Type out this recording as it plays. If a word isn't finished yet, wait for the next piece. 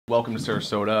Welcome to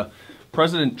Sarasota.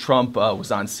 President Trump was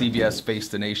on CBS Face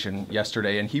the Nation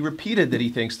yesterday, and he repeated that he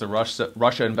thinks the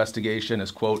Russia investigation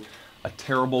is, quote, a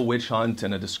terrible witch hunt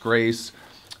and a disgrace.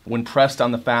 When pressed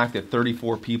on the fact that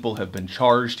 34 people have been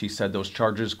charged, he said those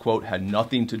charges, quote, had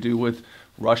nothing to do with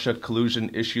Russia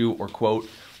collusion issue or, quote,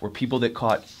 were people that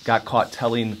got caught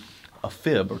telling a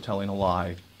fib or telling a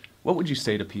lie. What would you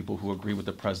say to people who agree with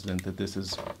the president that this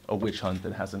is a witch hunt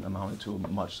that hasn't amounted to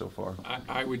much so far?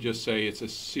 I would just say it's a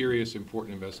serious,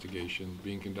 important investigation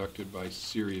being conducted by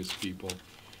serious people.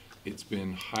 It's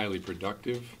been highly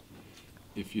productive.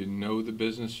 If you know the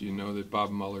business, you know that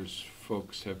Bob Mueller's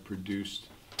folks have produced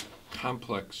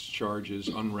complex charges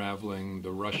unraveling the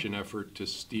Russian effort to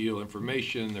steal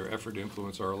information, their effort to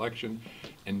influence our election,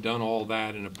 and done all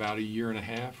that in about a year and a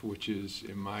half, which is,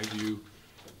 in my view,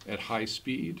 at high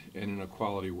speed and in a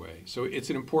quality way. So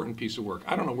it's an important piece of work.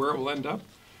 I don't know where it will end up,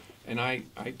 and I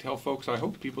tell folks I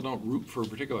hope people don't root for a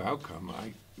particular outcome.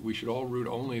 We should all root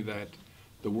only that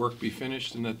the work be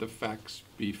finished and that the facts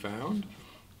be found.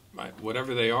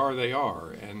 Whatever they are,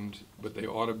 but it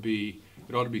ought to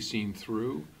be seen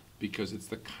through, because it's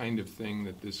the kind of thing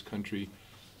that this country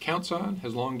counts on,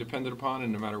 has long depended upon,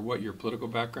 and no matter what your political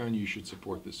background, you should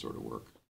support this sort of work.